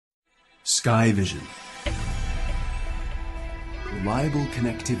SkyVision. Reliable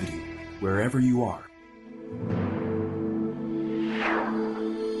connectivity wherever you are.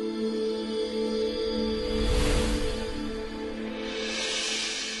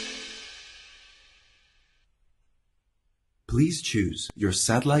 Please choose your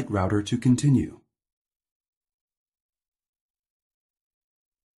satellite router to continue.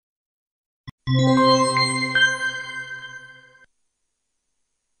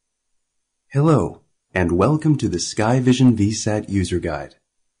 Hello, and welcome to the SkyVision VSAT User Guide.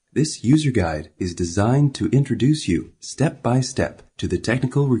 This user guide is designed to introduce you step by step to the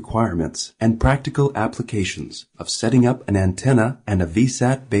technical requirements and practical applications of setting up an antenna and a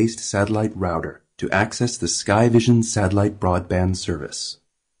VSAT-based satellite router to access the SkyVision satellite broadband service.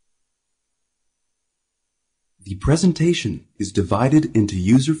 The presentation is divided into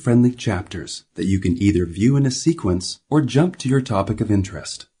user-friendly chapters that you can either view in a sequence or jump to your topic of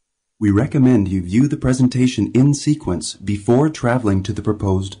interest. We recommend you view the presentation in sequence before traveling to the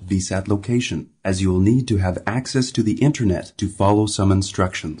proposed VSAT location, as you will need to have access to the internet to follow some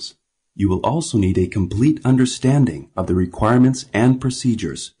instructions. You will also need a complete understanding of the requirements and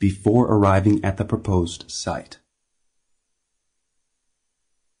procedures before arriving at the proposed site.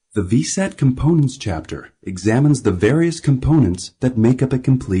 The VSAT Components chapter examines the various components that make up a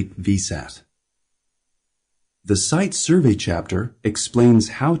complete VSAT. The Site Survey chapter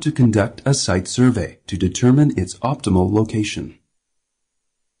explains how to conduct a site survey to determine its optimal location.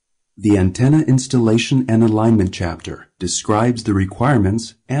 The Antenna Installation and Alignment chapter describes the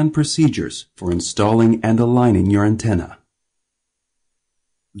requirements and procedures for installing and aligning your antenna.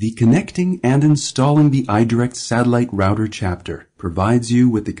 The Connecting and Installing the iDirect Satellite Router chapter provides you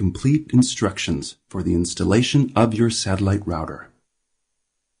with the complete instructions for the installation of your satellite router.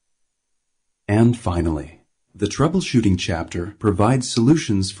 And finally, the Troubleshooting chapter provides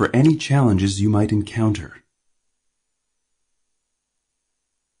solutions for any challenges you might encounter.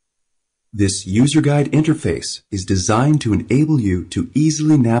 This user guide interface is designed to enable you to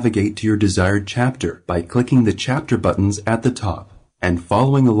easily navigate to your desired chapter by clicking the chapter buttons at the top and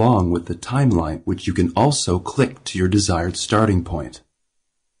following along with the timeline, which you can also click to your desired starting point.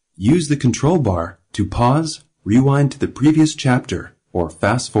 Use the control bar to pause, rewind to the previous chapter, or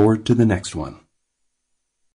fast forward to the next one.